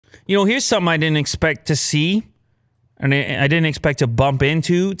Here's something I didn't expect to see, and I didn't expect to bump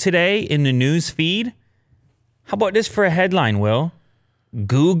into today in the news feed. How about this for a headline, Will?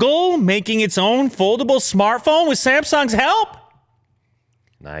 Google making its own foldable smartphone with Samsung's help?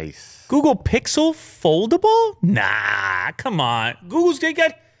 Nice. Google Pixel foldable? Nah, come on.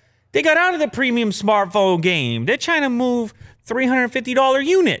 They got out of the premium smartphone game. They're trying to move $350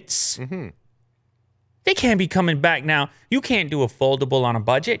 units. Mm-hmm. They can't be coming back now. You can't do a foldable on a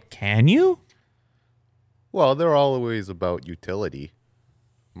budget, can you? Well, they're always about utility.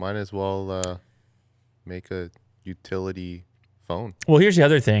 Might as well make a utility phone. Well, here's the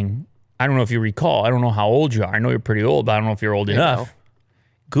other thing. I don't know if you recall. I don't know how old you are. I know you're pretty old, but I don't know if you're old enough. No.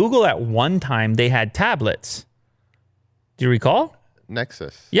 Google at one time, they had tablets. Do you recall?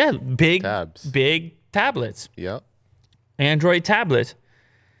 Nexus. Yeah, big tablets. Yep. Android tablets.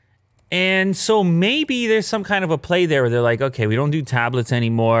 And so maybe there's some kind of a play there where they're like, okay, we don't do tablets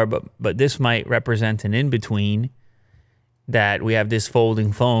anymore, but this might represent an in-between, that we have this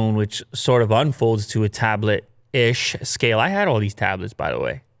folding phone, which sort of unfolds to a tablet-ish scale. I had all these tablets, by the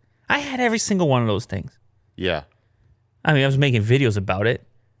way. I had every single one of those things. Yeah. I mean, I was making videos about it.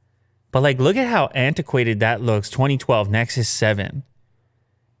 But like, look at how antiquated that looks. 2012 Nexus 7.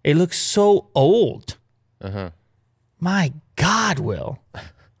 It looks so old. Uh-huh. My God, Will.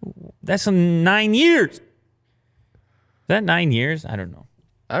 That's 9 years. Is that 9 years? I don't know.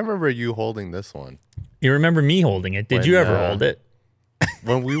 I remember you holding this one. You remember me holding it. Did you ever hold it?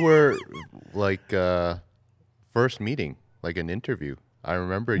 When we were like first meeting, like an interview. I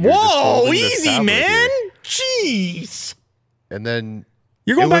remember you. Whoa, easy, man. Here. Jeez. And then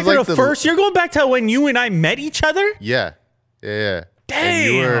you're going back to the first. You're going back to when you and I met each other. Yeah.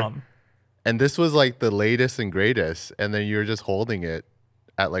 Damn. And this was like the latest and greatest. And then you were just holding it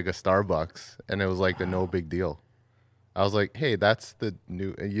at like a Starbucks, and it was like a no big deal. I was like, hey, that's the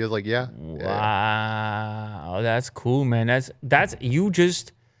new. And you was like, yeah. Wow, that's cool, man. That's you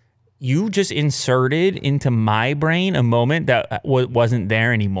just inserted into my brain a moment that wasn't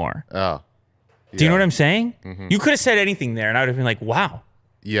there anymore. Oh. Yeah. Do you know what I'm saying? Mm-hmm. You could have said anything there, and I would have been like, wow.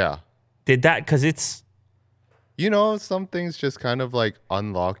 Yeah. Did that because it's. Some things just kind of like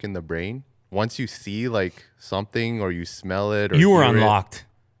unlock in the brain. Once you see like something or you smell it or you were unlocked.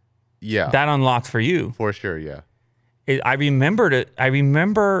 Yeah. That unlocked for you. For sure, yeah. I remember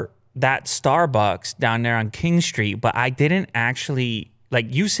that Starbucks down there on King Street, but I didn't actually,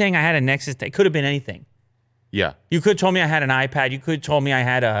 like you saying I had a Nexus, it could have been anything. Yeah. You could have told me I had an iPad. You could have told me I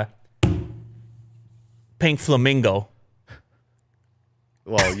had a pink flamingo.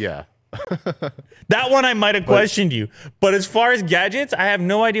 Well, yeah. That one I might have questioned you. But as far as gadgets, I have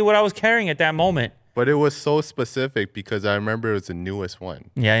no idea what I was carrying at that moment. But it was so specific because I remember it was the newest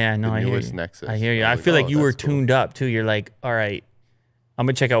one. Yeah, no, I hear you. Nexus. I hear you. I feel like you were tuned up too. You're like, all right, I'm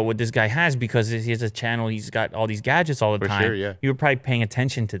gonna check out what this guy has because he has a channel. He's got all these gadgets all the time. Sure, yeah. You were probably paying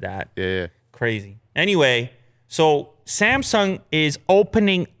attention to that. Yeah. Crazy. Anyway, so Samsung is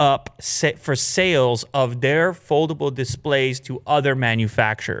opening up for sales of their foldable displays to other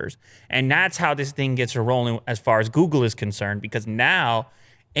manufacturers. And that's how this thing gets rolling as far as Google is concerned, because now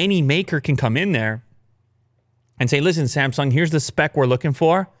any maker can come in there and say, listen, Samsung, here's the spec we're looking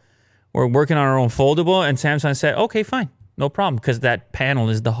for. We're working on our own foldable. And Samsung said, okay, fine, no problem, because that panel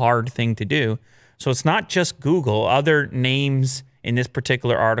is the hard thing to do. So it's not just Google. Other names in this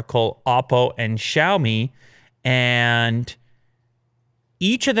particular article, Oppo and Xiaomi, and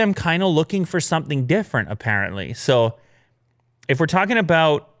each of them kind of looking for something different, apparently. So if we're talking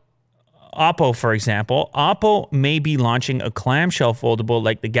about Oppo, for example, Oppo may be launching a clamshell foldable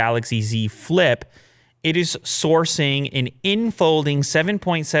like the Galaxy Z Flip. It is sourcing an in-folding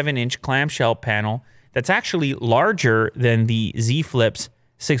 7.7-inch clamshell panel that's actually larger than the Z Flip's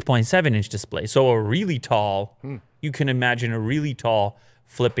 6.7-inch display. So a really tall, you can imagine a really tall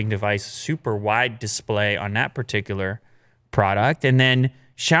flipping device, super wide display on that particular product. And then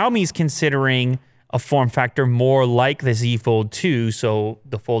Xiaomi's considering a form factor more like the Z Fold 2, so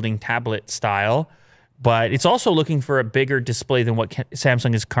the folding tablet style, but it's also looking for a bigger display than what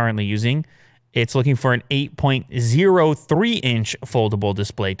Samsung is currently using. It's looking for an 8.03-inch foldable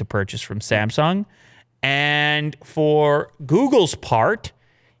display to purchase from Samsung. And for Google's part,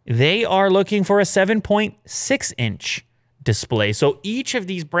 they are looking for a 7.6-inch display. So each of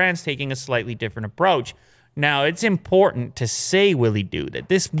these brands taking a slightly different approach. Now, it's important to say, Willie Doo, that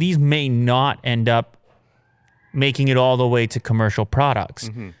these may not end up making it all the way to commercial products.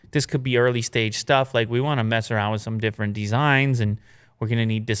 Mm-hmm. This could be early stage stuff. Like, we want to mess around with some different designs, and we're going to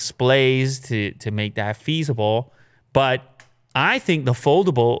need displays to make that feasible. But I think the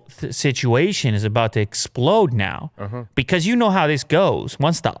foldable situation is about to explode now because you know how this goes.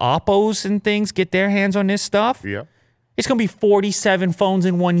 Once the Oppos and things get their hands on this stuff, Yeah. it's going to be 47 phones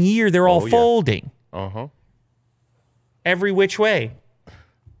in 1 year. They're all yeah. folding every which way,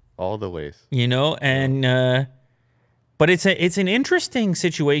 All the ways. you know? And, but it's an interesting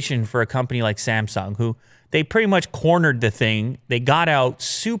situation for a company like Samsung who they pretty much cornered the thing. They got out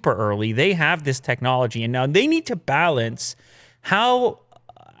super early. They have this technology and now they need to balance how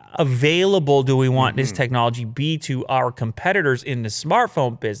available do we want this technology be to our competitors in the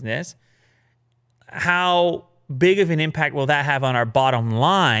smartphone business? How big of an impact will that have on our bottom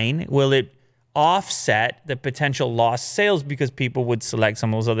line? Will it offset the potential lost sales because people would select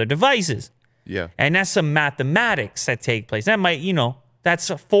some of those other devices? Yeah. And that's some mathematics that take place. That might, that's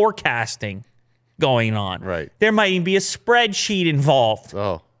a forecasting going on. Right. There might even be a spreadsheet involved.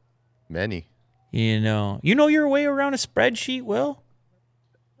 Oh, many. You know your way around a spreadsheet, Will?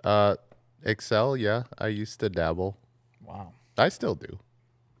 Excel, yeah. I used to dabble. Wow. I still do.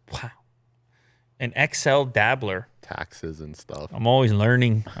 Wow. An Excel dabbler. Taxes and stuff. I'm always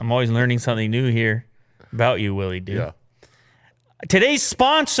learning something new here about you, Willie dude. Yeah. Today's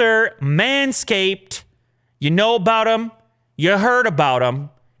sponsor, Manscaped. You know about them. You heard about them.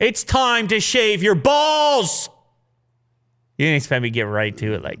 It's time to shave your balls. You didn't expect me to get right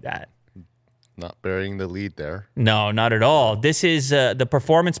to it like that. Not burying the lead there. No, not at all. This is the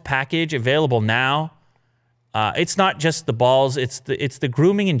performance package available now. It's not just the balls. It's the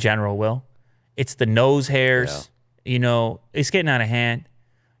grooming in general, Will. It's the nose hairs. Yeah. It's getting out of hand.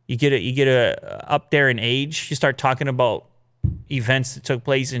 You get up there in age. You start talking about events that took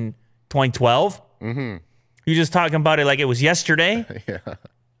place in 2012. Mm-hmm. You're just talking about it like it was yesterday. Yeah.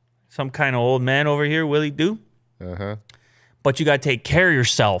 Some kind of old man over here, Willie do. Uh-huh. But you got to take care of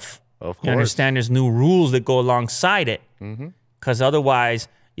yourself. Of course. You understand there's new rules that go alongside it. Because otherwise,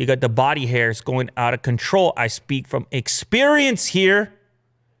 you got the body hairs going out of control. I speak from experience here.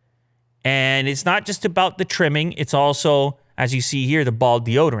 And it's not just about the trimming. It's also, as you see here, the ball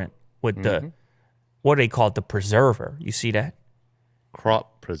deodorant with the, what do they call it? The preserver. You see that?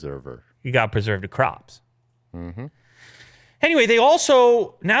 Crop preserver. You got to preserve the crops. Anyway, they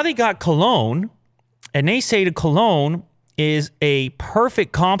also, now they got cologne. And they say the cologne is a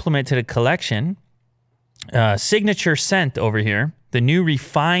perfect complement to the collection. Signature scent over here. The new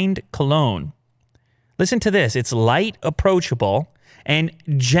refined cologne. Listen to this. It's light, approachable, and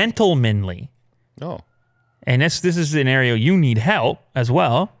gentlemanly. Oh. And this is an area you need help as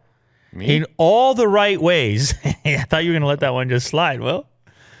well. Me? In all the right ways. I thought you were going to let that one just slide. Well,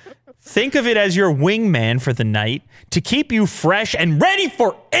 think of it as your wingman for the night to keep you fresh and ready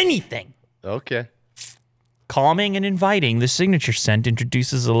for anything. Okay. Calming and inviting, the signature scent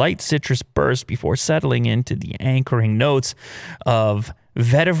introduces a light citrus burst before settling into the anchoring notes of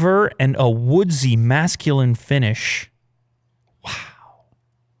vetiver and a woodsy masculine finish. Wow.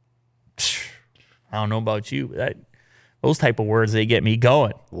 I don't know about you, but those type of words, they get me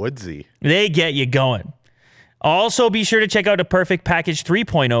going. Woodsy. They get you going. Also, be sure to check out the Perfect Package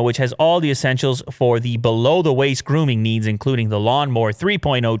 3.0, which has all the essentials for the below-the-waist grooming needs, including the Lawnmower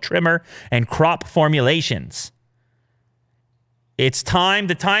 3.0 trimmer and crop formulations. It's time.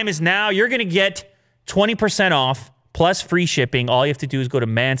 The time is now. You're going to get 20% off plus free shipping. All you have to do is go to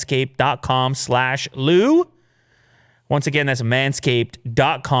manscaped.com/Lou. Once again, that's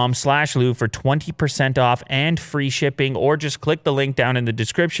manscaped.com/Lou for 20% off and free shipping, or just click the link down in the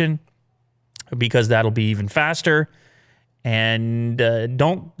description, because that'll be even faster. And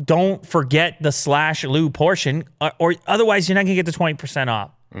don't forget the /Lou portion, or otherwise you're not going to get the 20%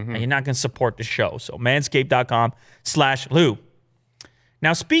 off. And you're not going to support the show. So manscaped.com/Lou.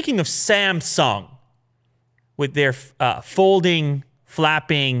 Now, speaking of Samsung, with their folding,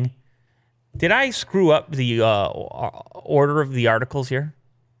 flapping, did I screw up the order of the articles here?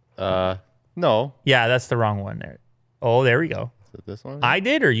 No. Yeah, that's the wrong one there. Oh, there we go. Is it this one? I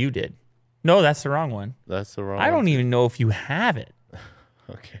did or you did? No, that's the wrong one. That's the wrong I one. don't even know if you have it.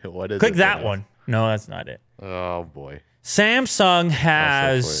 Okay, what is Click it? that one. No, that's not it. Oh, boy. Samsung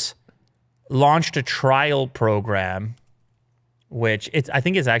has launched a trial program, which I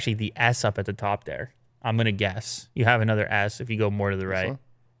think it's actually the S up at the top there. I'm going to guess. You have another S if you go more to the right. one?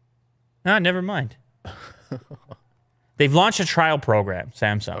 No, never mind. They've launched a trial program,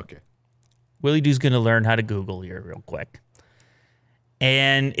 Samsung. Okay. Willie Doo's going to learn how to Google here real quick.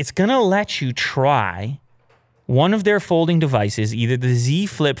 And it's going to let you try one of their folding devices, either the Z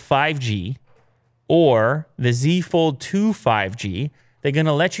Flip 5G or the Z Fold 2 5G. They're going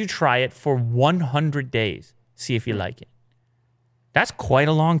to let you try it for 100 days. See if you like it. That's quite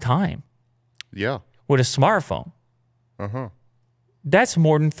a long time Yeah. with a smartphone. That's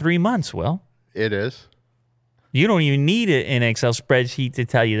more than 3 months, Will. It is. You don't even need an Excel spreadsheet to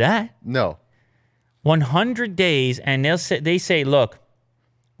tell you that. No. 100 days, and they say, look,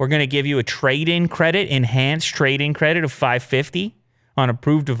 we're going to give you a trade-in credit, enhanced trade-in credit of $550 on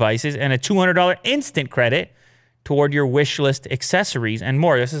approved devices, and a $200 instant credit toward your wish list accessories and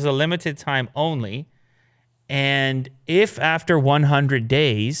more. This is a limited time only. And if after 100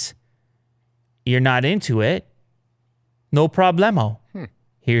 days you're not into it, no problemo.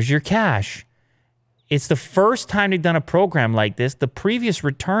 Here's your cash. It's the first time they've done a program like this. The previous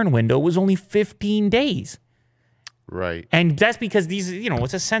return window was only 15 days. Right. And that's because these,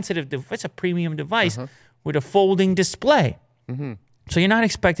 it's a it's a premium device with a folding display. So you're not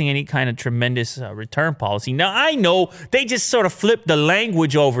expecting any kind of tremendous return policy. Now, I know they just sort of flipped the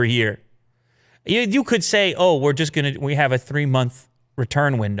language over here. You could say, oh, we have a 3-month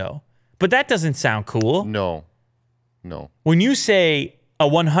return window. But that doesn't sound cool. No. When you say a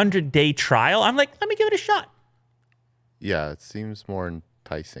 100-day trial, I'm like, let me give it a shot. Yeah, it seems more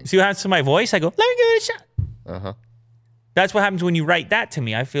enticing. See what happens to my voice? I go, let me give it a shot. Uh-huh. That's what happens when you write that to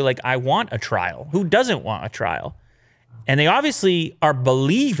me. I feel like I want a trial. Who doesn't want a trial? And they obviously are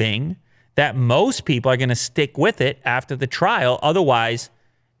believing that most people are going to stick with it after the trial. Otherwise,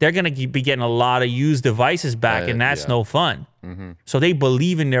 they're going to be getting a lot of used devices back, and that's no fun. So they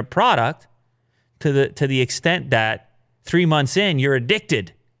believe in their product to the extent that 3 months in, you're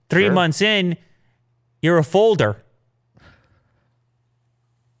addicted. 3 months in, you're a folder.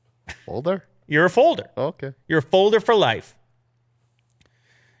 Folder? You're a folder. Okay. You're a folder for life.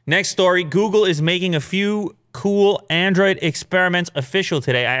 Next story, Google is making a few cool Android experiments official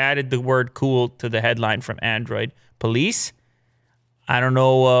today. I added the word cool to the headline from Android Police. I don't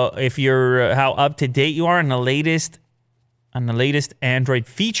know if you're how up to date you are on the latest Android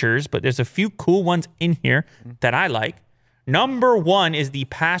features, but there's a few cool ones in here that I like. Number one is the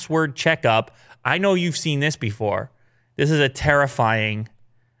password checkup. I know you've seen this before. This is a terrifying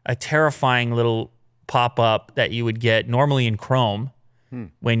little pop-up that you would get normally in Chrome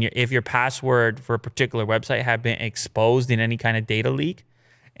if your password for a particular website had been exposed in any kind of data leak,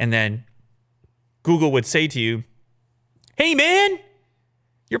 and then Google would say to you, "Hey man,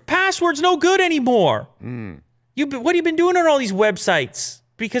 your password's no good anymore. What have you been doing on all these websites?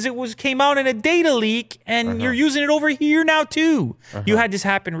 Because it came out in a data leak, and you're using it over here now too." You had this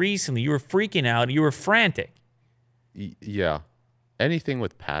happen recently. You were freaking out. You were frantic. Yeah. Anything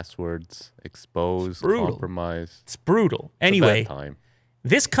with passwords exposed, compromised. It's brutal. Anyway,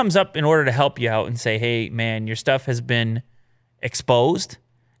 this comes up in order to help you out and say, hey, man, your stuff has been exposed,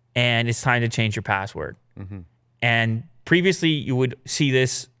 and it's time to change your password. And previously, you would see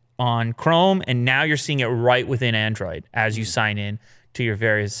this on Chrome, and now you're seeing it right within Android as you sign in to your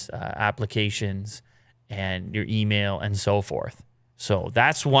various applications and your email and so forth. So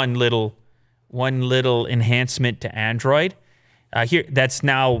that's one little enhancement to Android. That's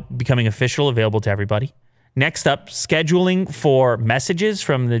now becoming official, available to everybody. Next up, scheduling for messages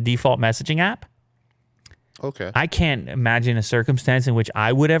from the default messaging app. Okay. I can't imagine a circumstance in which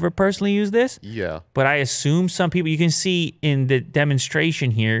I would ever personally use this. Yeah. But I assume some people, you can see in the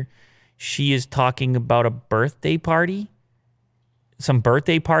demonstration here, she is talking about a birthday party. Some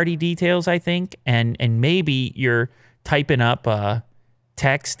birthday party details, I think. And maybe you're typing up a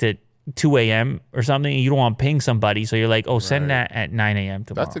text at 2 a.m. or something, and you don't want to ping somebody, so you're like, oh, send that at 9 a.m.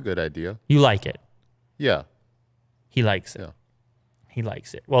 tomorrow. That's a good idea. You like it. Yeah. He likes it. Yeah. He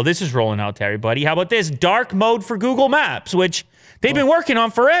likes it. Well, this is rolling out to everybody. How about this? Dark mode for Google Maps, which they've been working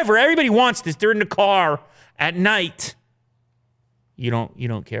on forever. Everybody wants this. They're in the car at night. You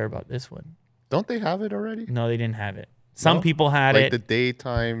don't care about this one. Don't they have it already? No, they didn't have it. Some people had it. Like the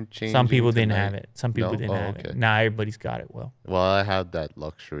daytime change. Some people didn't have it. Some people didn't have it. Now everybody's got it. Well, I had that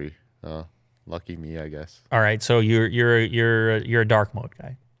luxury. Lucky me, I guess. All right, so you're a dark mode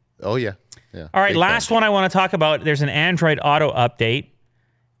guy. Oh yeah. All right, last one I want to talk about. There's an Android Auto update,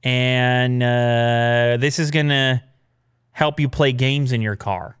 and this is gonna help you play games in your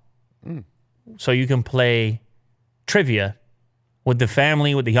car. So you can play trivia with the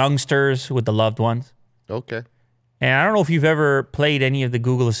family, with the youngsters, with the loved ones. Okay. And I don't know if you've ever played any of the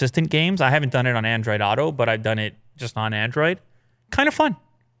Google Assistant games. I haven't done it on Android Auto, but I've done it just on Android. Kind of fun.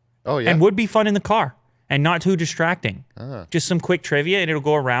 Oh, yeah. And would be fun in the car and not too distracting. Just some quick trivia, and it'll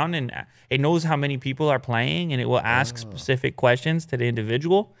go around, and it knows how many people are playing, and it will ask specific questions to the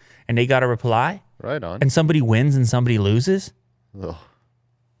individual, and they got to reply. Right on. And somebody wins and somebody loses. Ugh.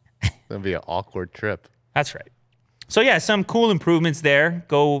 It's going to be an awkward trip. That's right. So, yeah, some cool improvements there.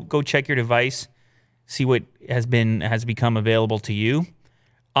 Go check your device. See what has become available to you.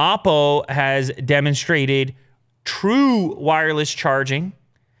 Oppo has demonstrated true wireless charging,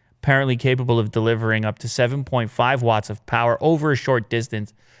 apparently capable of delivering up to 7.5 watts of power over a short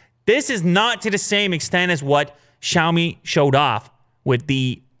distance. This is not to the same extent as what Xiaomi showed off with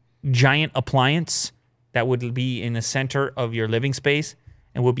the giant appliance that would be in the center of your living space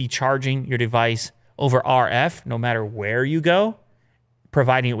and will be charging your device over RF no matter where you go,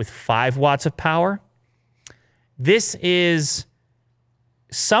 providing it with 5 watts of power. This is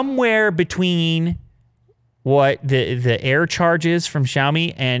somewhere between what the Air charge is from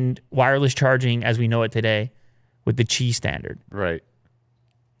Xiaomi and wireless charging as we know it today with the Qi standard. Right.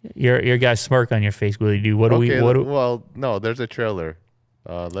 Your guy smirk on your face, Willie. Do what do we? Well, no, there's a trailer.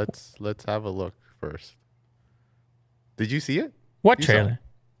 Let's have a look first. Did you see it? What You saw trailer? it.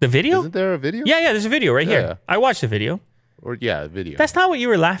 The video? Isn't there a video? Yeah, there's a video right Yeah. here. I watched the video. Or a video. That's not what you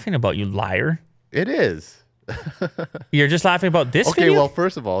were laughing about, you liar. It is. You're just laughing about this Okay, video? well,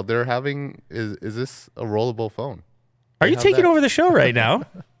 first of all, they're having is this a rollable phone? Are you have taking that. over the show right now?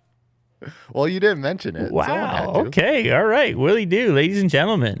 Well, you didn't mention it. Someone had Wow. to. Okay. All right. Willie do, ladies and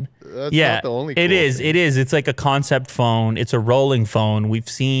gentlemen. That's Yeah, not the only it cool is. thing. It is. It's like a concept phone. It's a rolling phone. We've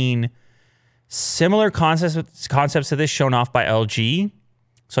seen similar concepts to this shown off by LG.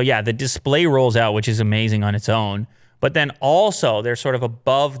 So yeah, the display rolls out, which is amazing on its own. But then also they're sort of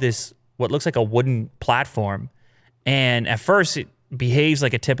above this, what looks like a wooden platform. And at first it behaves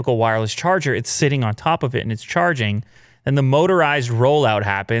like a typical wireless charger. It's sitting on top of it and it's charging. Then the motorized rollout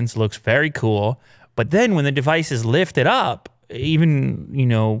happens, looks very cool. But then when the device is lifted up, even, you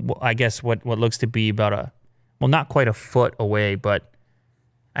know, I guess what looks to be about not quite a foot away, but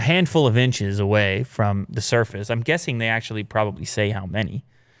a handful of inches away from the surface. I'm guessing they actually probably say how many.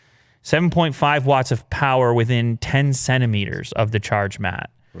 7.5 watts of power within 10 centimeters of the charge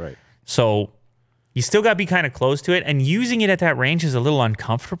mat. Right. So you still got to be kind of close to it. And using it at that range is a little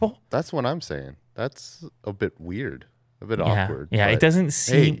uncomfortable. That's what I'm saying. That's a bit weird. A bit awkward. Yeah, it but, doesn't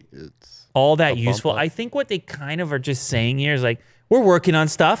seem hey, it's all that a bump useful. up. I think what they kind of are just saying here is like, we're working on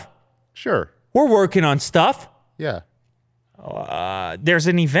stuff. Sure. We're working on stuff. Yeah. There's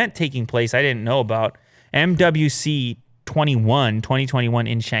an event taking place I didn't know about, MWC 2021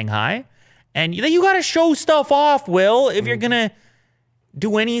 in Shanghai. And you got to show stuff off, Will, if you're going to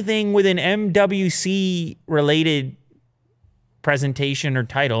do anything with an MWC related presentation or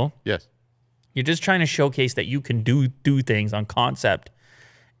title. Yes. You're just trying to showcase that you can do things on concept.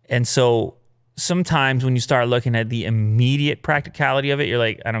 And so sometimes when you start looking at the immediate practicality of it, you're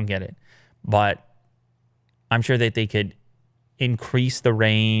like, I don't get it. But I'm sure that they could increase the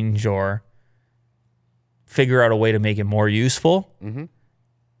range or figure out a way to make it more useful. Mm-hmm.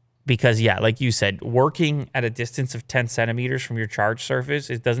 Because, yeah, like you said, working at a distance of 10 centimeters from your charge surface,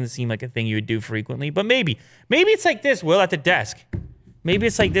 it doesn't seem like a thing you would do frequently. But maybe it's like this, Will, at the desk. Maybe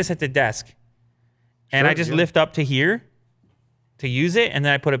it's like this at the desk. And I just lift up to here to use it, and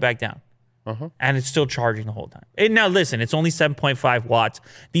then I put it back down. Uh-huh. And it's still charging the whole time. And now, listen, it's only 7.5 watts.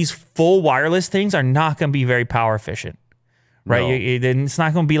 These full wireless things are not going to be very power efficient, right? No. It's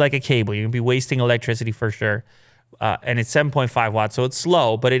not going to be like a cable. You're going to be wasting electricity for sure. And it's 7.5 watts, so it's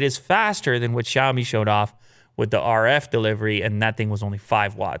slow, but it is faster than what Xiaomi showed off with the RF delivery, and that thing was only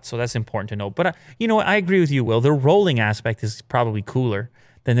 5 watts. So that's important to note. But you know what? I agree with you, Will. The rolling aspect is probably cooler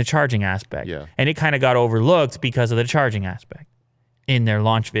than the charging aspect. Yeah. And it kind of got overlooked because of the charging aspect in their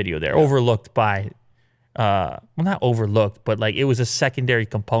launch video there. Yeah. Overlooked by, well, not overlooked, but like it was a secondary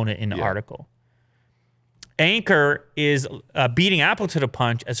component in the article. Anker is beating Apple to the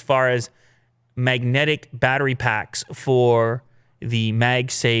punch as far as magnetic battery packs for the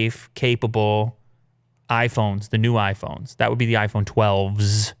MagSafe capable iPhones, the new iPhones. That would be the iPhone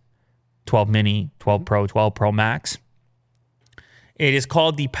 12s, 12 mini, 12 Pro, 12 Pro Max. It is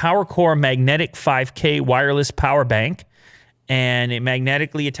called the PowerCore Magnetic 5K Wireless Power Bank, and it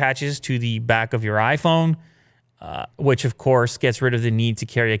magnetically attaches to the back of your iPhone, which of course gets rid of the need to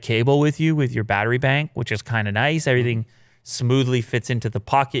carry a cable with you with your battery bank, which is kind of nice. Everything smoothly fits into the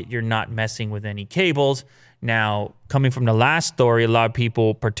pocket. You're not messing with any cables. Now, coming from the last story, a lot of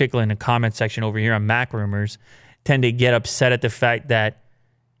people, particularly in the comment section over here on Mac Rumors, tend to get upset at the fact that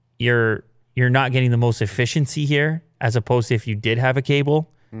you're not getting the most efficiency here, as opposed to if you did have a cable.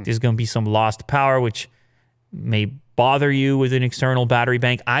 There's going to be some lost power, which may bother you with an external battery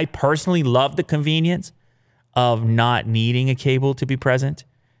bank. I personally love the convenience of not needing a cable to be present.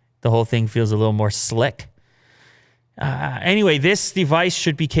 The whole thing feels a little more slick. Anyway, this device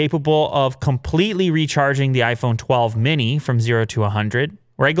should be capable of completely recharging the iPhone 12 mini from 0 to 100.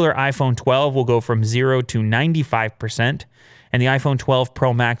 Regular iPhone 12 will go from 0 to 95%, and the iPhone 12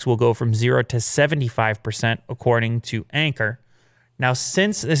 Pro Max will go from 0 to 75%, according to Anker. Now,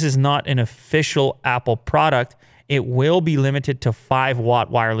 since this is not an official Apple product, it will be limited to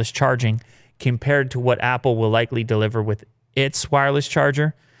 5-watt wireless charging compared to what Apple will likely deliver with its wireless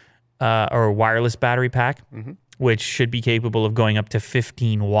charger or wireless battery pack, which should be capable of going up to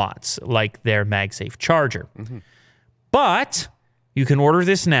 15 watts, like their MagSafe charger. But you can order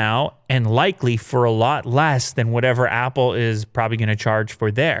this now, and likely for a lot less than whatever Apple is probably going to charge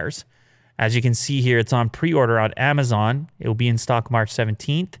for theirs. As you can see here, it's on pre-order on Amazon. It will be in stock March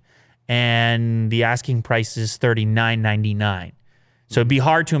 17th, and the asking price is $39.99. So it'd be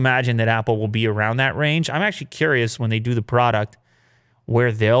hard to imagine that Apple will be around that range. I'm actually curious when they do the product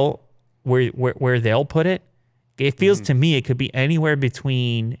where they'll put it. It feels to me it could be anywhere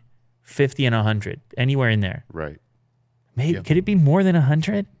between 50 and 100, anywhere in there. Right. Maybe could it be more than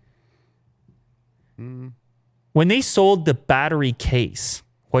 100? When they sold the battery case,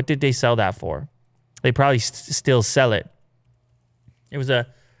 what did they sell that for? They probably still sell it. It was a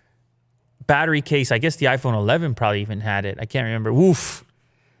battery case. I guess the iPhone 11 probably even had it. I can't remember. Oof.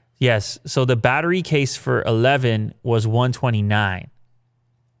 Yes. So the battery case for 11 was $129.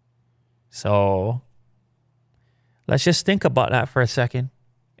 So let's just think about that for a second.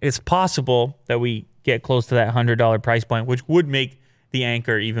 It's possible that we get close to that $100 price point, which would make the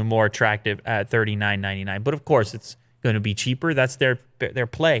Anchor even more attractive at $39.99. But of course, it's going to be cheaper. That's their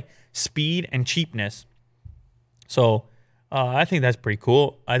play, speed and cheapness. So I think that's pretty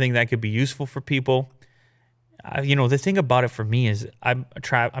cool. I think that could be useful for people. The thing about it for me is I'm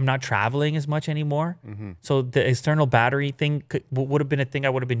not traveling as much anymore. So the external battery thing would have been a thing I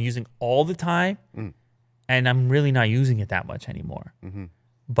would have been using all the time. And I'm really not using it that much anymore.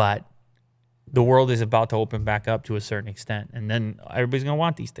 But the world is about to open back up to a certain extent. And then everybody's going to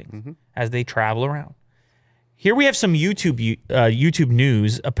want these things as they travel around. Here we have some YouTube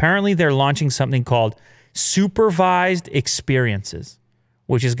news. Apparently they're launching something called Supervised Experiences,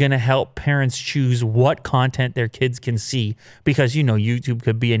 which is going to help parents choose what content their kids can see. Because, YouTube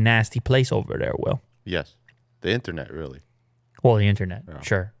could be a nasty place over there, Will. Yes. The internet, really. Well, the internet,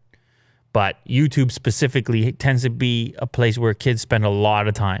 sure. But YouTube specifically tends to be a place where kids spend a lot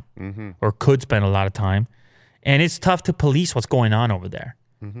of time or could spend a lot of time. And it's tough to police what's going on over there.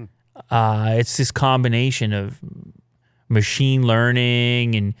 It's this combination of machine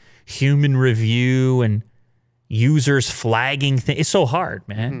learning and human review and users flagging things. It's so hard,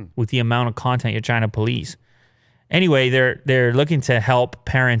 man, with the amount of content you're trying to police. Anyway, they're looking to help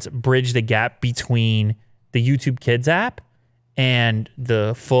parents bridge the gap between the YouTube Kids app and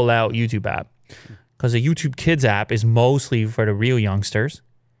the full-out YouTube app. Because the YouTube Kids app is mostly for the real youngsters.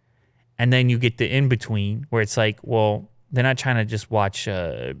 And then you get the in-between where it's like, well, they're not trying to just watch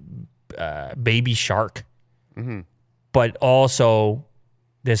Baby Shark. But also,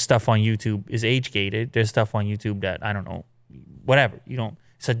 there's stuff on YouTube is age-gated. There's stuff on YouTube that, I don't know, whatever.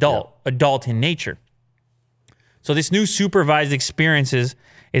 It's adult in nature. So this new supervised experiences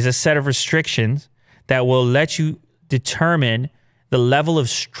is a set of restrictions that will let you determine the level of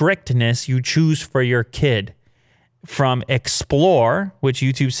strictness you choose for your kid. From Explore, which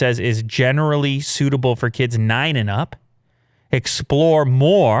YouTube says is generally suitable for kids 9 and up, Explore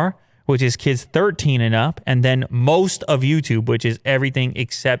More, which is kids 13 and up, and then Most of YouTube, which is everything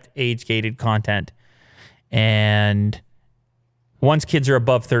except age-gated content. And once kids are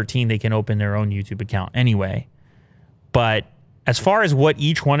above 13, they can open their own YouTube account anyway. But as far as what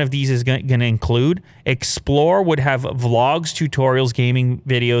each one of these is going to include, Explore would have vlogs, tutorials, gaming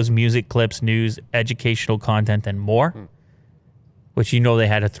videos, music clips, news, educational content, and more. Which they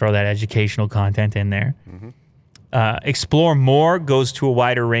had to throw that educational content in there. Explore More goes to a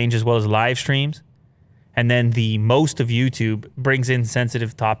wider range as well as live streams. And then the Most of YouTube brings in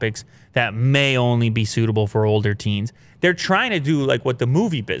sensitive topics that may only be suitable for older teens. They're trying to do like what the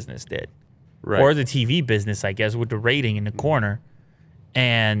movie business did. Right. Or the TV business, I guess, with the rating in the corner,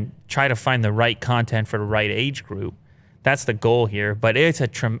 and try to find the right content for the right age group. That's the goal here. But it's a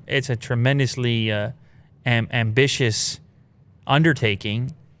tremendously ambitious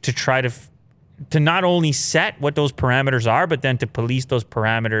undertaking to try to not only set what those parameters are, but then to police those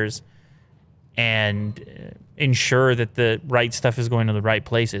parameters and ensure that the right stuff is going to the right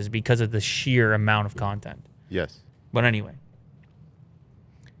places because of the sheer amount of content. Yes. But anyway.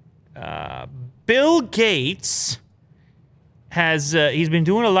 Bill Gates has he's been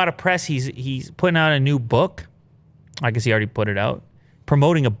doing a lot of press. He's putting out a new book. I guess he already put it out,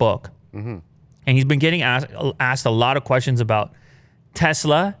 promoting a book. And he's been getting asked a lot of questions about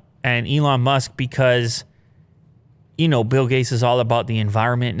Tesla and Elon Musk because, Bill Gates is all about the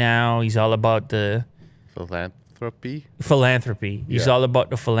environment now. He's all about the philanthropy. He's all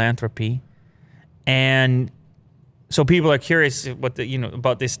about the philanthropy. And so people are curious what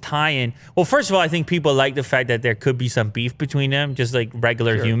about this tie-in. Well, first of all, I think people like the fact that there could be some beef between them, just like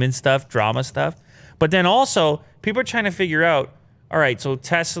regular human stuff, drama stuff. But then also, people are trying to figure out, all right, so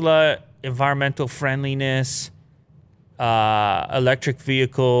Tesla, environmental friendliness, electric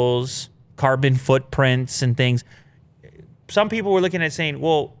vehicles, carbon footprints and things. Some people were looking at saying,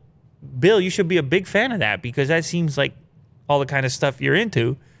 well, Bill, you should be a big fan of that because that seems like all the kind of stuff you're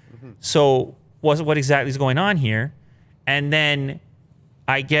into. So what exactly is going on here? And then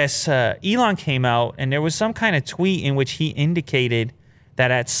I guess Elon came out and there was some kind of tweet in which he indicated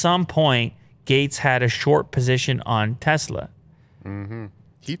that at some point Gates had a short position on Tesla.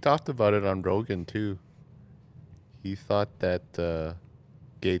 He talked about it on Rogan too. He thought that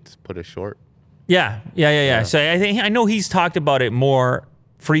Gates put a short. Yeah. So I know he's talked about it more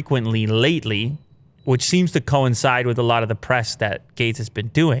frequently lately, which seems to coincide with a lot of the press that Gates has been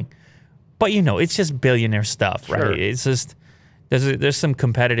doing. But it's just billionaire stuff, right? Sure. It's just there's some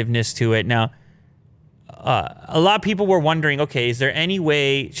competitiveness to it. Now, a lot of people were wondering, okay, is there any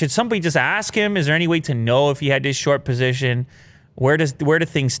way? Should somebody just ask him? Is there any way to know if he had this short position? Where do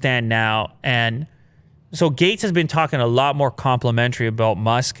things stand now? And so Gates has been talking a lot more complimentary about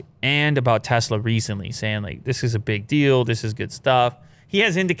Musk and about Tesla recently, saying like this is a big deal, this is good stuff. He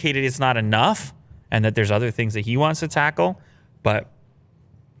has indicated it's not enough and that there's other things that he wants to tackle, but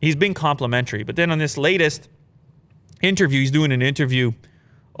he's been complimentary. But then on this latest interview, he's doing an interview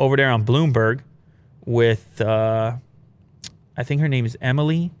over there on Bloomberg with, I think her name is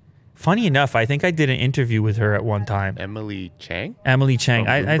Emily. Funny enough, I think I did an interview with her at one time. Emily Chang? Emily Chang.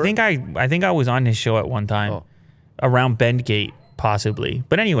 From I think I was on his show at one time, around Bendgate, possibly.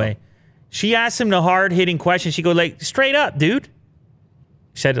 But anyway, she asked him the hard-hitting question. She goes, like, straight up, dude.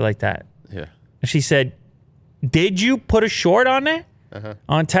 She said it like that. Yeah. She said, did you put a short on there?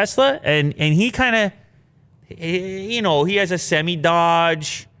 On Tesla? And he kind of, he has a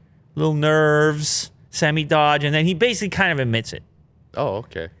semi-dodge, little nerves, semi-dodge, and then he basically kind of admits it. Oh,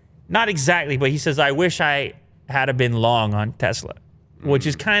 okay. Not exactly, but he says, I wish I had been long on Tesla, which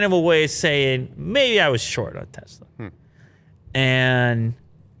is kind of a way of saying maybe I was short on Tesla.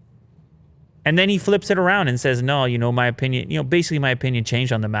 And then he flips it around and says, no, my opinion, basically my opinion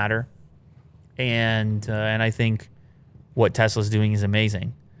changed on the matter. And I think what Tesla's doing is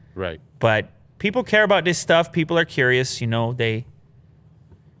amazing. Right. But people care about this stuff. People are curious. They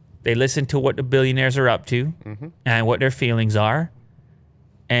listen to what the billionaires are up to and what their feelings are.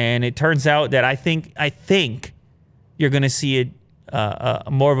 And it turns out that I think you're going to see a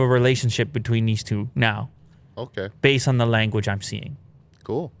more of a relationship between these two now. Okay. Based on the language I'm seeing.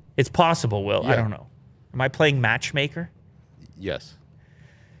 Cool. It's possible, Will. Yeah. I don't know. Am I playing matchmaker? Yes.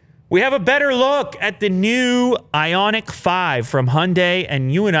 We have a better look at the new Ioniq 5 from Hyundai,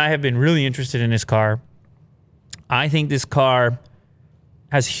 and you and I have been really interested in this car. I think this car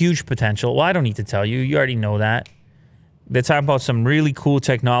has huge potential. Well, I don't need to tell you. You already know that. They're talking about some really cool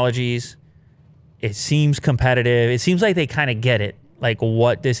technologies. It seems competitive. It seems like they kind of get it, like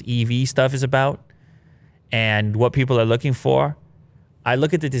what this EV stuff is about and what people are looking for. I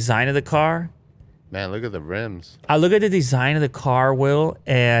look at the design of the car. Man, look at the rims. I look at the design of the car, Will,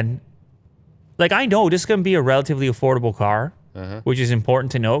 and like I know this is going to be a relatively affordable car, which is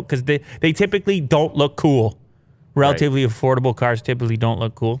important to note because they typically don't look cool. Relatively affordable cars typically don't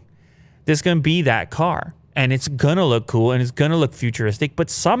look cool. This is going to be that car. And it's going to look cool and it's going to look futuristic, but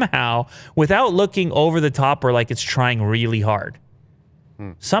somehow, without looking over the top or like it's trying really hard,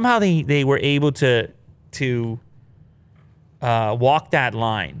 somehow they were able to walk that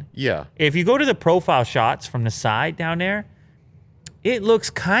line. Yeah. If you go to the profile shots from the side down there, it looks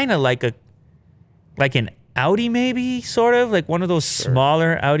kind of like an Audi maybe, sort of, like one of those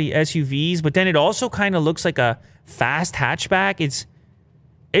smaller Audi SUVs, but then it also kind of looks like a fast hatchback. It's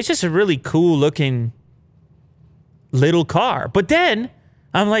just a really cool looking little car. But then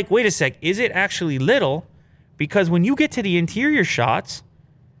I'm like, wait a sec, is it actually little? Because when you get to the interior shots,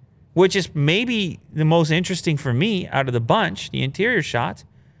 which is maybe the most interesting for me out of the bunch, the interior shots,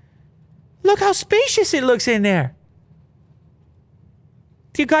 look how spacious it looks in there.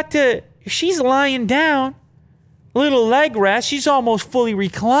 She's lying down, little leg rest, she's almost fully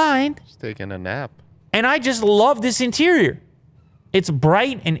reclined. She's taking a nap. And I just love this interior. It's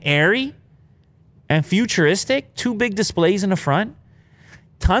bright and airy and futuristic. 2 big displays in the front.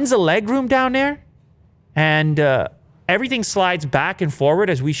 Tons of legroom down there. And everything slides back and forward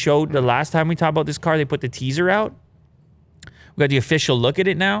as we showed the last time we talked about this car. They put the teaser out. We got the official look at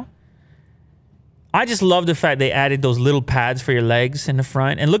it now. I just love the fact they added those little pads for your legs in the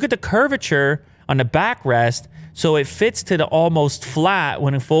front. And look at the curvature on the backrest so it fits to the almost flat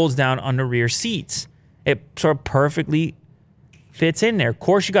when it folds down on the rear seats. It sort of perfectly fits in there. Of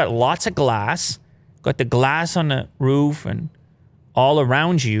course, you got lots of glass. Got the glass on the roof and all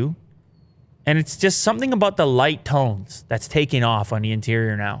around you. And it's just something about the light tones that's taking off on the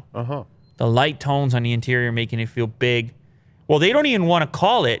interior now. Uh-huh. The light tones on the interior making it feel big. Well, they don't even want to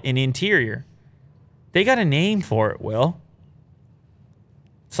call it an interior. They got a name for it, Will.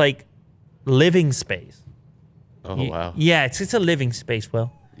 It's like living space. Oh, wow. Yeah, it's a living space,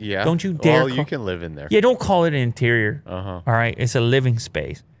 Will. Yeah. Don't you dare. Well, you can live in there. Yeah, don't call it an interior. Uh-huh. All right, it's a living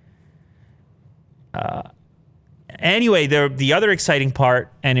space. Anyway, the other exciting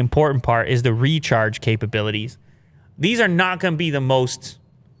part and important part is the recharge capabilities. These are not going to be the most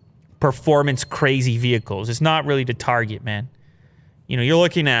performance crazy vehicles. It's not really the target, man. You know, you're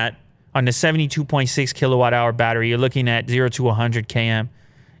looking at on the 72.6 kilowatt hour battery, you're looking at 0 to 100 km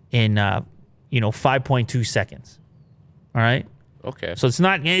in 5.2 seconds. All right? Okay. So it's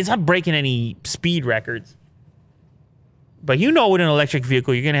not breaking any speed records. But you know, with an electric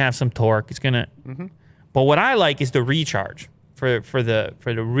vehicle, you're going to have some torque. It's going to But what I like is the recharge for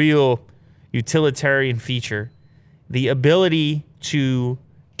the real utilitarian feature. The ability to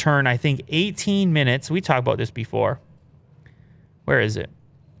turn, I think, 18 minutes. We talked about this before. Where is it?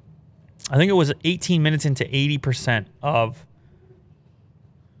 I think it was 18 minutes into 80% of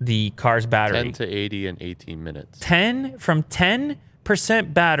the car's battery. 10 to 80 in 18 minutes.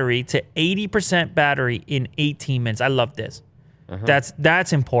 10% battery to 80% battery in 18 minutes. I love this.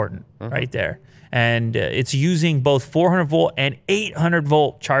 That's important right there. And it's using both 400 volt and 800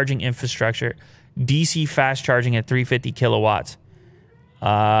 volt charging infrastructure, DC fast charging at 350 kilowatts.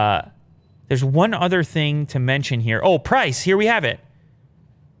 There's one other thing to mention here. Oh, price. Here we have it.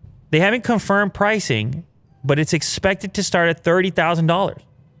 They haven't confirmed pricing, but it's expected to start at $30,000.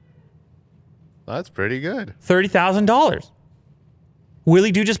 That's pretty good. $30,000.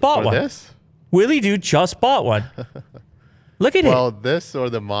 Willie Doo just bought For one. this? Willie Doo just bought one. Look at Well, it. this or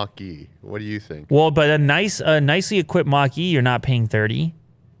the Mach-E? What do you think? Well, but a nicely equipped Mach-E, you're not paying 30.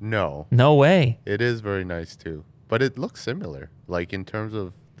 No. No way. It is very nice too. But it looks similar, like in terms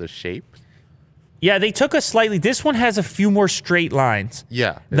of the shape. Yeah, they took a slightly. This one has a few more straight lines.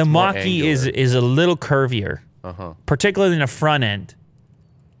 Yeah. The it's more Mach-E is angular. a little curvier, Uh-huh. particularly in the front end.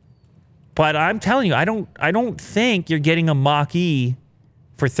 But I'm telling you, I don't think you're getting a Mach-E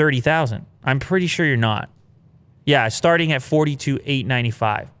for 30,000. I'm pretty sure you're not. Yeah, starting at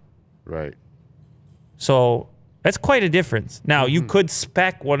 42,895. Right. So that's quite a difference. Now, you could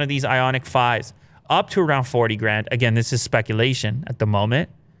spec one of these Ioniq 5s up to around 40 grand. Again, this is speculation at the moment.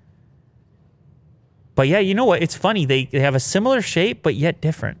 But yeah, you know what? It's funny. They have a similar shape, but yet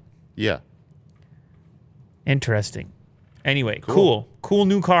different. Yeah. Interesting. Anyway, cool. Cool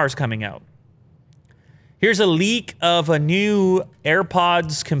new cars coming out. Here's a leak of a new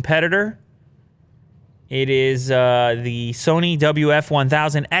AirPods competitor. It is the Sony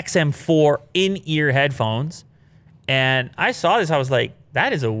WF-1000 XM4 in-ear headphones. And I saw this. I was like,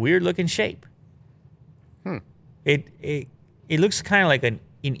 that is a weird-looking shape. It looks kind of like an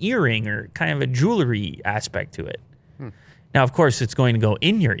earring or kind of a jewelry aspect to it. Now, of course, it's going to go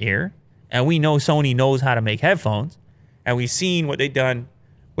in your ear. And we know Sony knows how to make headphones. And we've seen what they've done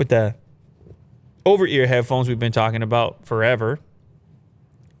with the over-ear headphones we've been talking about forever.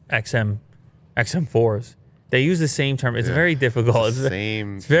 XM4s. They use the same term. It's very difficult. It's the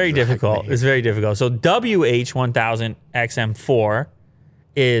same. It's very exact difficult. name. It's very difficult. So WH-1000 XM4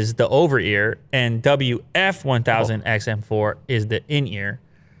 is the over-ear, and WF-1000 XM4 is the in-ear.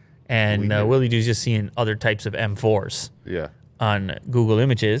 And Willie Doo's just seeing other types of M4s Yeah. on Google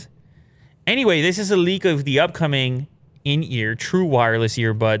Images. Anyway, this is a leak of the upcoming in-ear true wireless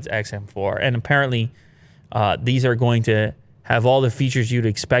earbuds XM4, and apparently these are going to have all the features you'd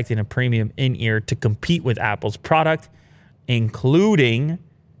expect in a premium in-ear to compete with Apple's product, including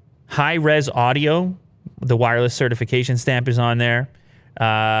high-res audio. The wireless certification stamp is on there.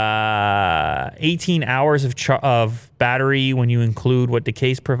 18 hours of battery when you include what the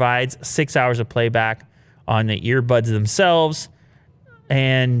case provides. 6 hours of playback on the earbuds themselves.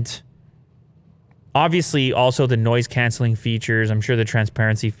 And obviously also the noise canceling features. I'm sure the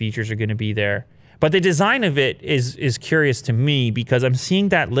transparency features are going to be there. But the design of it is curious to me because I'm seeing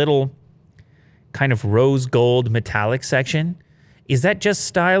that little kind of rose gold metallic section. Is that just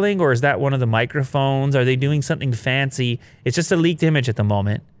styling or is that one of the microphones? Are they doing something fancy? It's just a leaked image at the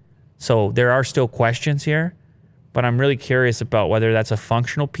moment. So there are still questions here, but I'm really curious about whether that's a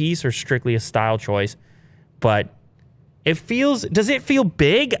functional piece or strictly a style choice. But does it feel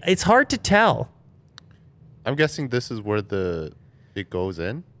big? It's hard to tell. I'm guessing this is where it goes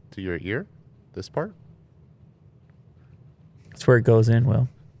in to your ear. This part That's where it goes in, Will.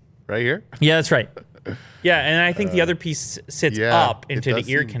 right here. Yeah, that's right. Yeah, and I think the other piece sits up it into does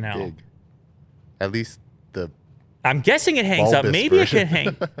the ear seem canal. big. At least the I'm guessing it hangs up. bulbous Maybe it version. can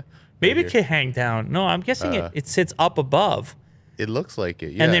hang. Maybe here. it can hang down. No, I'm guessing it sits up above, it looks like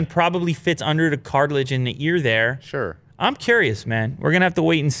it. Yeah. and then probably fits under the cartilage in the ear there. sure. I'm curious, man. We're gonna have to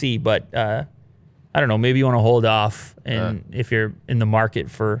wait and see, but I don't know. Maybe you want to hold off, and if you're in the market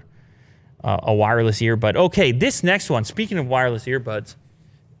for a wireless earbud. Okay, this next one. Speaking of wireless earbuds,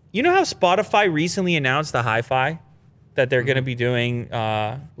 you know how Spotify recently announced the Hi-Fi that they're gonna be doing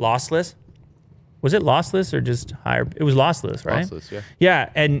lossless. Was it lossless or just higher? It was lossless, right? Lossless, yeah. Yeah,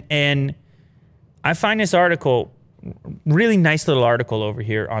 and I find this article, really nice little article over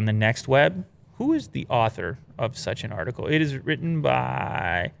here on the Next Web. Who is the author of such an article? It is written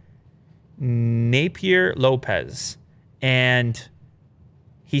by Napier Lopez. And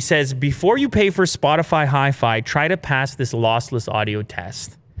he says, before you pay for Spotify Hi-Fi, try to pass this lossless audio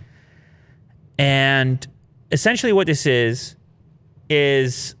test. And essentially what this is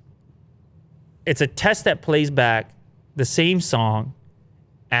it's a test that plays back the same song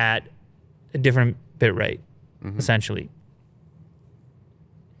at a different bit rate, essentially.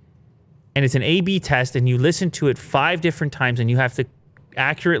 And it's an A/B test, and you listen to it 5 different times, and you have to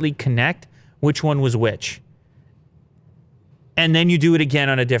accurately connect which one was which. And then you do it again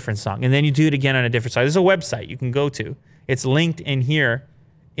on a different song, and then you do it again on a different song. There's a website you can go to. It's linked in here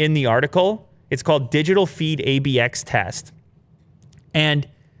in the article. It's called Digital Feed ABX Test. And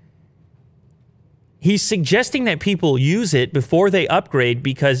he's suggesting that people use it before they upgrade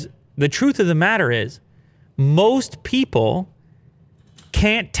because the truth of the matter is most people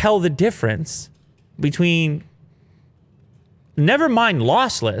can't tell the difference between, never mind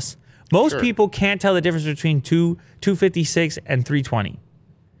lossless, most Sure. people can't tell the difference between 256 and 320.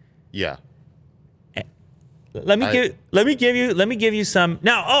 Yeah. Let me give you some.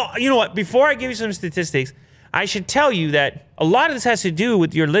 Now, you know what? Before I give you some statistics, I should tell you that a lot of this has to do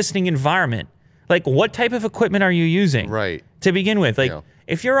with your listening environment. Like, what type of equipment are you using? Right. To begin with, like, Yeah.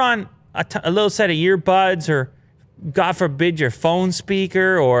 if you're on a little set of earbuds, or God forbid your phone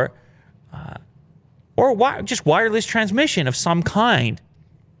speaker, or just wireless transmission of some kind,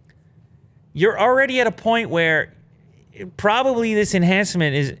 you're already at a point where probably this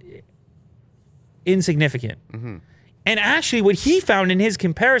enhancement is insignificant. Mm-hmm. And actually, what he found in his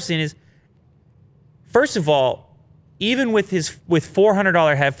comparison is, first of all, even with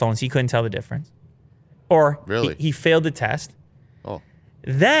 $400 headphones, he couldn't tell the difference, or Really? he failed the test. Oh.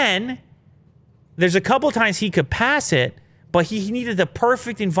 Then there's a couple times he could pass it, but he needed the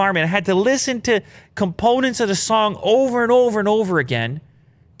perfect environment. I had to listen to components of the song over and over and over again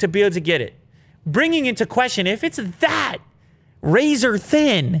to be able to get it. Bringing into question, if it's that razor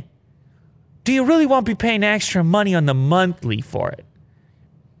thin, do you really want to be paying extra money on the monthly for it?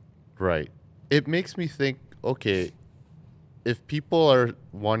 Right. It makes me think, okay, if people are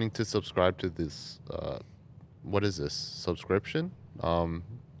wanting to subscribe to this, what is this, subscription?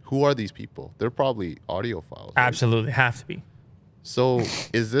 Who are these people? They're probably audiophiles. Right? Absolutely, have to be. So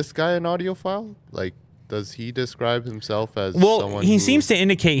is this guy an audiophile? Like, does he describe himself as Well, someone he who seems to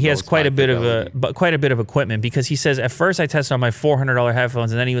indicate he has knows quite a bit of fidelity? equipment, because he says, at first I tested on my $400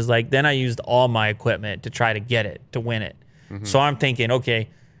 headphones, and then he was like, then I used all my equipment to try to get it, to win it. Mm-hmm. So I'm thinking, okay,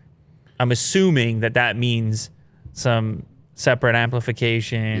 I'm assuming that means some separate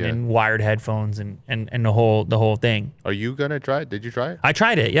amplification and wired headphones and the whole thing. Are you gonna try it? Did you try it? I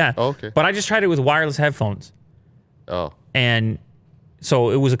tried it, yeah. Oh, okay. But I just tried it with wireless headphones. Oh. And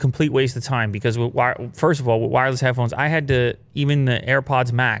so it was a complete waste of time, because first of all, with wireless headphones, I had to, even the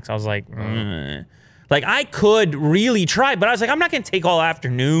AirPods Max, I was like, like, I could really try, but I was like, I'm not going to take all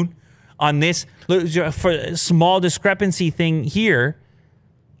afternoon on this for a small discrepancy thing here.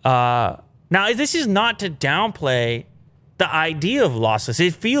 Now, this is not to downplay the idea of lossless.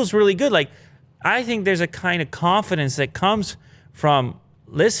 It feels really good. Like, I think there's a kind of confidence that comes from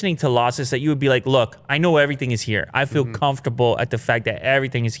listening to lossless, that you would be like, look, I know everything is here. I feel comfortable at the fact that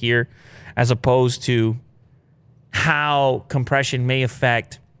everything is here, as opposed to how compression may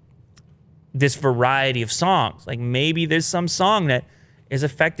affect this variety of songs. Like, maybe there's some song that is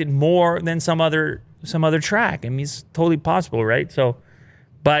affected more than some other track. I mean, it's totally possible, right? So,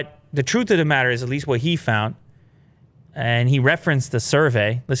 but the truth of the matter is, at least what he found, and he referenced the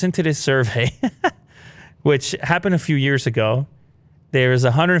survey. Listen to this survey, which happened a few years ago. There's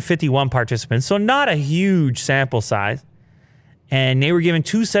 151 participants, so not a huge sample size. And they were given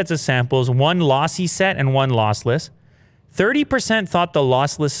 2 sets of samples, one lossy set and one lossless. 30% thought the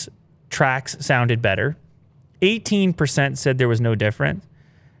lossless tracks sounded better. 18% said there was no difference.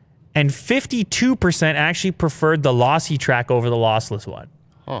 And 52% actually preferred the lossy track over the lossless one.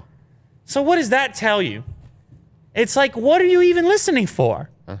 Huh. So what does that tell you? It's like, what are you even listening for?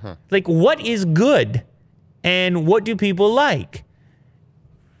 Like, what is good? And what do people like?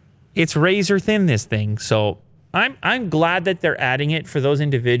 It's razor thin, this thing. So I'm glad that they're adding it for those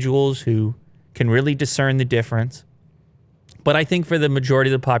individuals who can really discern the difference. But I think for the majority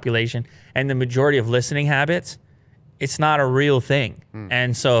of the population and the majority of listening habits, it's not a real thing.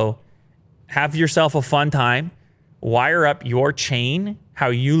 And so have yourself a fun time. Wire up your chain, how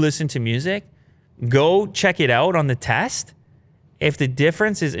you listen to music. Go check it out on the test. If the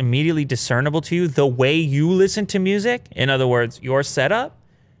difference is immediately discernible to you, the way you listen to music, in other words, your setup,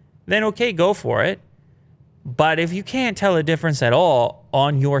 then okay, go for it. But if you can't tell a difference at all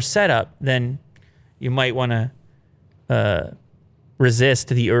on your setup, then you might want to resist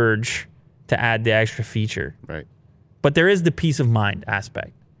the urge to add the extra feature. Right. But there is the peace of mind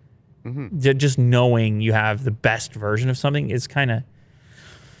aspect. Just knowing you have the best version of something is kind of,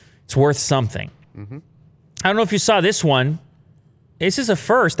 it's worth something. I don't know if you saw this one. This is a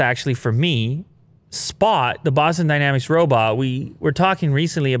first, actually, for me. Spot, the Boston Dynamics robot. We were talking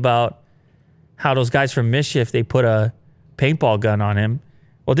recently about how those guys from Mischief, they put a paintball gun on him.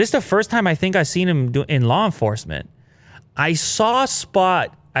 Well, this is the first time I think I've seen him in law enforcement. I saw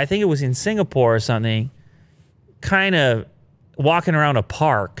Spot, I think it was in Singapore or something, kind of walking around a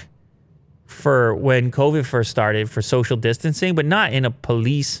park for when COVID first started for social distancing, but not in a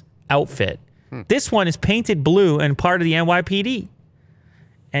police outfit. This one is painted blue and part of the NYPD.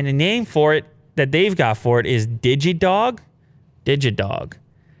 And the name for it that they've got for it is Digidog. Digidog.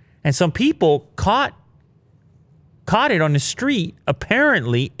 And some people caught it on the street,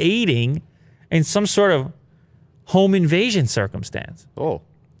 apparently aiding in some sort of home invasion circumstance. Oh.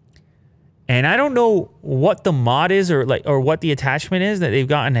 And I don't know what the mod is or what the attachment is that they've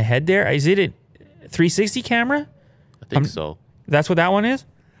got in the head there. Is it a 360 camera? I think so. That's what that one is?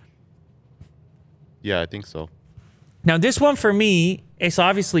 Yeah, I think so. Now, this one for me, it's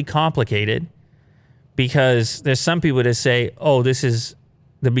obviously complicated because there's some people that say, oh, this is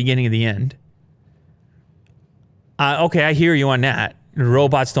the beginning of the end. Okay, I hear you on that.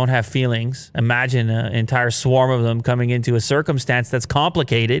 Robots don't have feelings. Imagine an entire swarm of them coming into a circumstance that's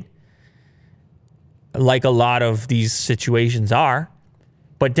complicated, like a lot of these situations are.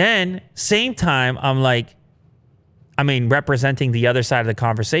 But then, same time, I'm like, representing the other side of the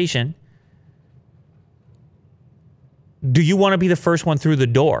conversation. Do you want to be the first one through the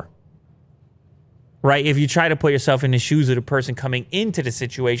door? Right? If you try to put yourself in the shoes of the person coming into the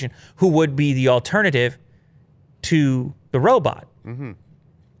situation, who would be the alternative to the robot?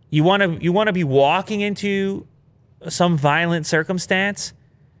 You want to be walking into some violent circumstance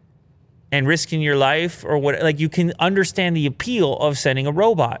and risking your life or what? Like, you can understand the appeal of sending a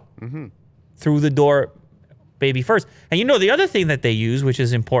robot through the door, baby first. And you know the other thing that they use, which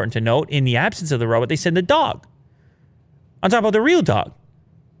is important to note, in the absence of the robot, they send the dog. I'm talking about the real dog.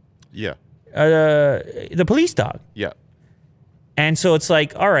 Yeah. The police dog. Yeah. And so it's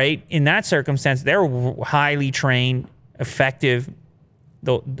like, all right, in that circumstance, they're highly trained, effective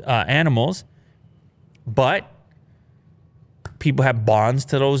animals, but people have bonds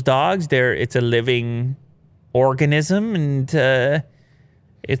to those dogs. It's a living organism, and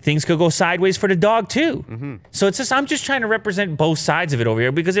if things could go sideways for the dog too. So it's just, I'm just trying to represent both sides of it over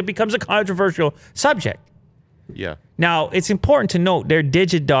here because it becomes a controversial subject. Yeah. Now, it's important to note their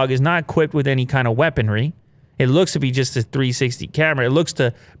Digidog is not equipped with any kind of weaponry. It looks to be just a 360 camera. It looks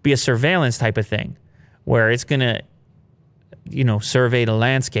to be a surveillance type of thing where it's going to, survey the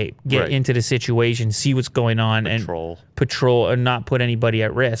landscape, get into the situation, see what's going on, and patrol and not put anybody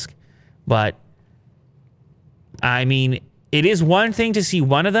at risk. But, it is one thing to see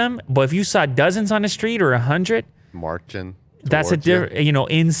one of them, but if you saw dozens on the street or 100, marching, that's a different,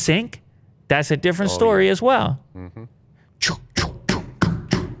 in sync. That's a different story as well.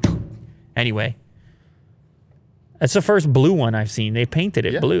 Anyway, that's the first blue one I've seen. They painted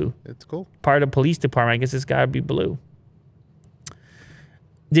it blue. It's cool. Part of the police department. I guess it's got to be blue.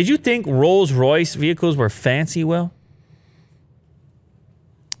 Did you think Rolls-Royce vehicles were fancy, Will?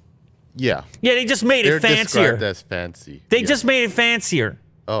 Yeah. Yeah, they just made it fancier. They're described as fancy. They just made it fancier.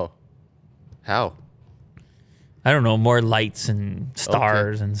 Oh. How? I don't know, more lights and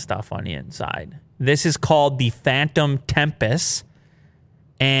stars and stuff on the inside. This is called the Phantom Tempest,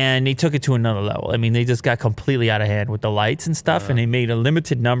 and they took it to another level. They just got completely out of hand with the lights and stuff, and they made a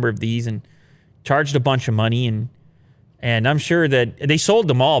limited number of these and charged a bunch of money, and I'm sure that they sold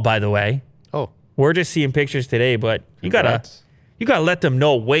them all, by the way. Oh. We're just seeing pictures today, but you gotta let them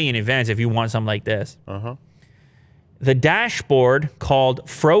know way in advance if you want something like this. The dashboard, called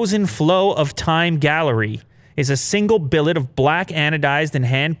Frozen Flow of Time Gallery, is a single billet of black anodized and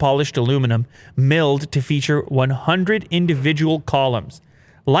hand-polished aluminum milled to feature 100 individual columns.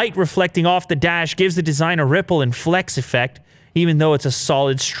 Light reflecting off the dash gives the design a ripple and flex effect, even though it's a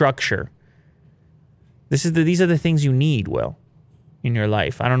solid structure. These are the things you need, Will, in your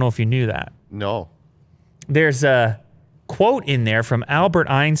life. I don't know if you knew that. No. There's a quote in there from Albert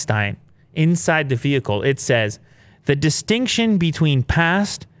Einstein inside the vehicle. It says, "The distinction between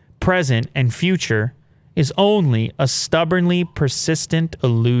past, present, and future is only a stubbornly persistent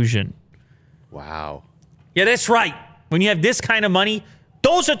illusion." Wow. Yeah, that's right. When you have this kind of money,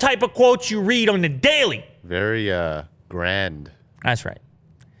 those are the type of quotes you read on the daily. Very grand. That's right.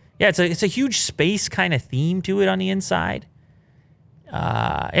 Yeah, it's a huge space kind of theme to it on the inside.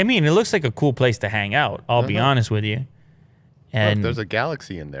 I mean, it looks like a cool place to hang out, I'll be honest with you. And Look, there's a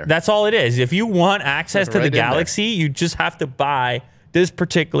galaxy in there. that's all it is. If you want access to Right the in there. galaxy, you just have to buy this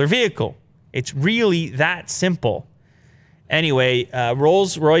particular vehicle. It's really that simple. Anyway,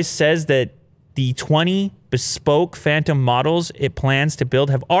 Rolls-Royce says that the 20 bespoke Phantom models it plans to build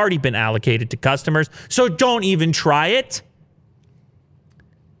have already been allocated to customers, so don't even try it.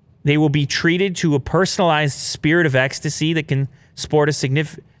 They will be treated to a personalized Spirit of Ecstasy that can sport a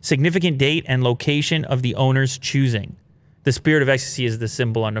significant date and location of the owner's choosing. The Spirit of Ecstasy is the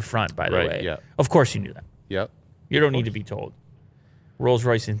symbol on the front, by the Right, way. yeah. Of course you knew that. Yep. You don't need to be told.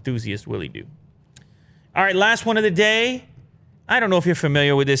 Rolls-Royce enthusiast Willie do. All right, last one of the day. I don't know if you're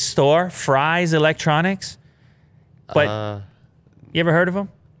familiar with this store, Fry's Electronics. But you ever heard of them?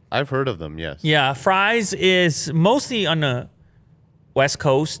 I've heard of them, yes. Yeah, Fry's is mostly on the West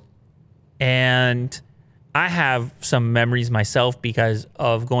Coast. And I have some memories myself because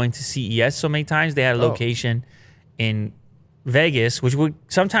of going to CES so many times. They had a location in Vegas, which would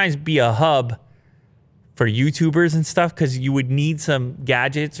sometimes be a hub for YouTubers and stuff because you would need some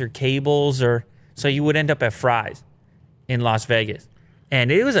gadgets or cables, or so you would end up at Fry's in Las Vegas.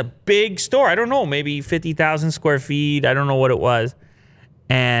 And it was a big store. I don't know, maybe 50,000 square feet. I don't know what it was.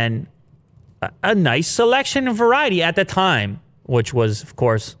 And a nice selection and variety at the time, which was, of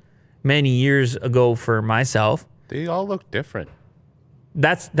course, many years ago for myself. They all look different.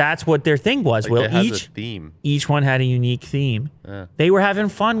 That's what their thing was. Like Well, it has a theme. each one had a unique theme. Yeah. They were having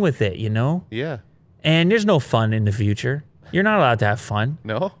fun with it, you know? Yeah. And there's no fun in the future. You're not allowed to have fun.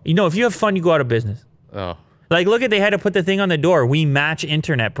 No? You know, if you have fun, you go out of business. Oh. Like, look they had to put the thing on the door. We match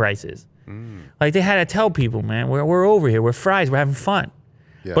internet prices. Like, they had to tell people, man, we're over here. We're Fry's. We're having fun.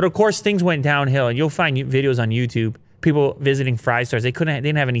 Yeah. But, of course, things went downhill. And you'll find videos on YouTube, people visiting Fry's stores. They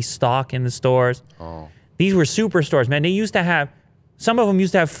didn't have any stock in the stores. Oh. These were super stores, man. They used to have, some of them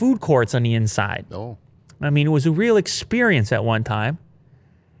used to have food courts on the inside. No. I mean, it was a real experience at one time.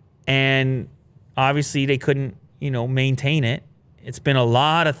 And obviously they couldn't, maintain it. It's been a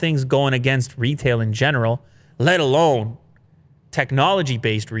lot of things going against retail in general, let alone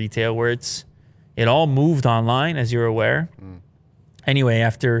technology-based retail where it all moved online, as you're aware. Anyway,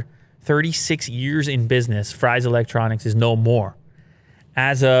 after 36 years in business, Fry's Electronics is no more.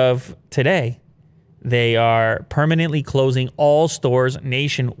 As of today, they are permanently closing all stores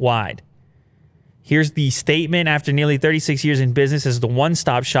nationwide. Here's the statement. After nearly 36 years in business as the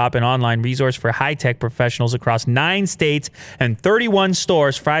one-stop shop and online resource for high-tech professionals across 9 states and 31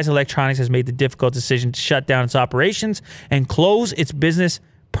 stores, Fry's Electronics has made the difficult decision to shut down its operations and close its business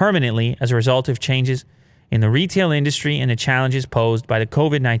permanently as a result of changes in the retail industry and the challenges posed by the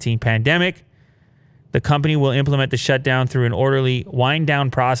COVID-19 pandemic. The company will implement the shutdown through an orderly wind-down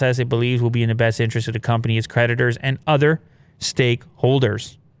process it believes will be in the best interest of the company, its creditors, and other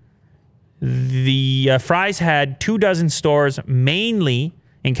stakeholders. The Fry's had 24 stores, mainly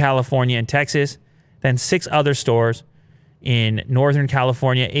in California and Texas, then 6 other stores in Northern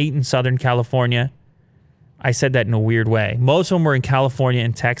California, 8 in Southern California. I said that in a weird way. Most of them were in California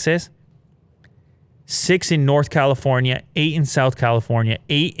and Texas. 6 in North California, 8 in South California,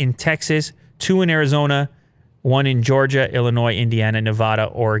 8 in Texas, 2 in Arizona, 1 in Georgia, Illinois, Indiana, Nevada,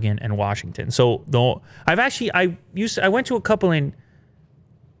 Oregon, and Washington. So I went to a couple in.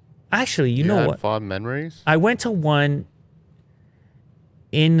 Actually, you know what? Fond memories? I went to one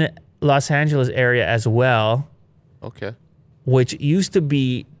in Los Angeles area as well, Okay. which used to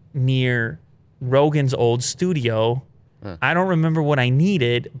be near Rogan's old studio. I don't remember what I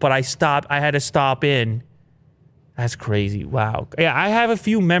needed, but I had to stop in. That's crazy. Wow. Yeah, I have a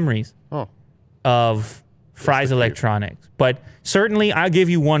few memories of Fry's Electronics, but certainly I'll give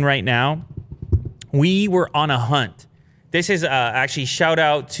you one right now. We were on a hunt. This is actually shout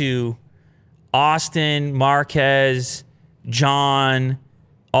out to Austin, Marquez, John,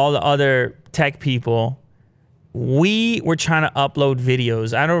 all the other tech people. We were trying to upload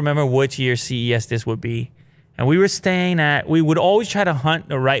videos. I don't remember which year CES this would be. And we were staying at, we would always try to hunt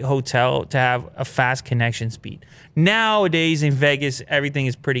the right hotel to have a fast connection speed. Nowadays in Vegas, everything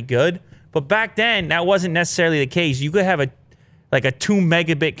is pretty good. But back then, that wasn't necessarily the case. You could have a 2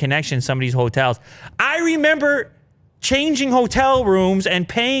 megabit connection in some of these hotels. I remember changing hotel rooms and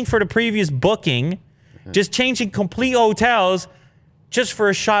paying for the previous booking, just changing complete hotels just for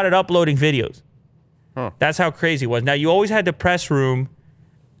a shot at uploading videos. Huh. That's how crazy it was. Now, you always had the press room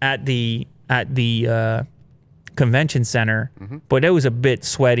at the convention center, but it was a bit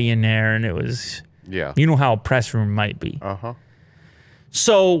sweaty in there, and it was, Yeah. you know how a press room might be. Uh-huh.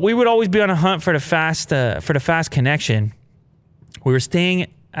 So we would always be on a hunt for the fast connection. We were staying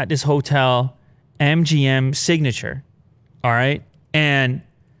at this hotel, MGM Signature, all right? And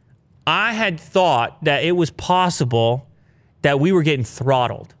I had thought that it was possible that we were getting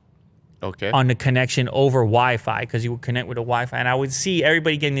throttled Okay. on the connection over Wi-Fi, because you would connect with the Wi-Fi, and I would see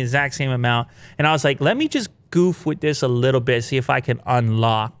everybody getting the exact same amount. And I was like, let me just goof with this a little bit, see if I can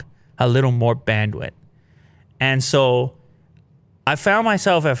unlock a little more bandwidth. And so I found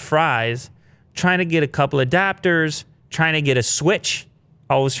myself at Fry's trying to get a couple adapters, trying to get a switch.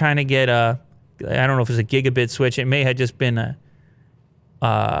 I was trying to get I don't know if it was a gigabit switch. It may have just been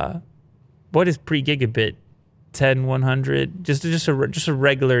what is pre-gigabit? 10100, just a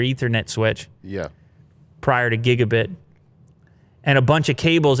regular Ethernet switch Yeah. prior to gigabit, and a bunch of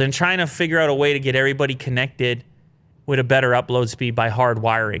cables, and trying to figure out a way to get everybody connected with a better upload speed by hard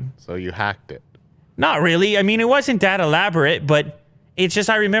wiring. So you hacked it. Not really. I mean, it wasn't that elaborate, but it's just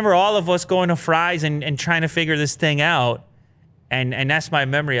I remember all of us going to Fry's and trying to figure this thing out, and that's my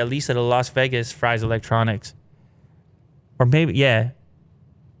memory, at least at the Las Vegas Fry's Electronics, or maybe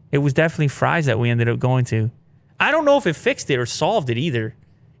it was definitely Fry's that we ended up going to. I don't know if it fixed it or solved it either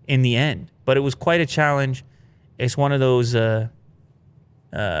in the end, but it was quite a challenge. It's one of those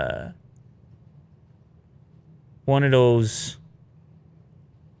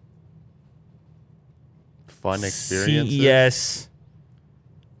Fun experiences. CES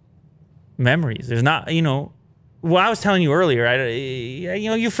memories. There's not, well, I was telling you earlier,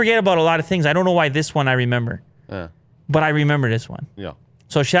 you forget about a lot of things. I don't know why this one I remember, but I remember this one. Yeah.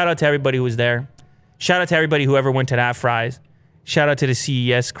 So shout out to everybody who was there. Shout out to everybody who ever went to that Fry's. Shout out to the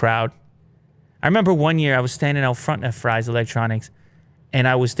CES crowd. I remember one year I was standing out front at Fry's Electronics, and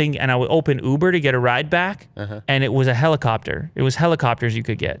I was thinking, and I would open Uber to get a ride back, and it was a helicopter. It was helicopters you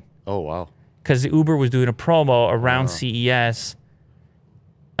could get, Oh, wow. because Uber was doing a promo around CES.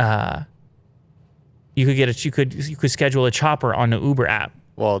 You could schedule a chopper on the Uber app.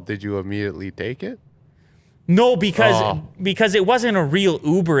 Well, did you immediately take it? No, because it wasn't a real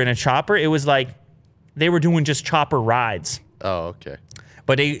Uber in a chopper. It was like they were doing just chopper rides. Oh, okay.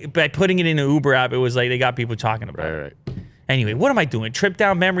 But by putting it in an Uber app, it was like they got people talking about it. Right. Anyway, what am I doing? Trip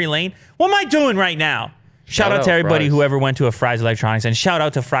down memory lane? What am I doing right now? Shout out to everybody Fry's. who ever went to a Fry's Electronics, and shout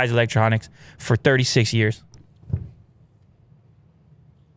out to Fry's Electronics for 36 years.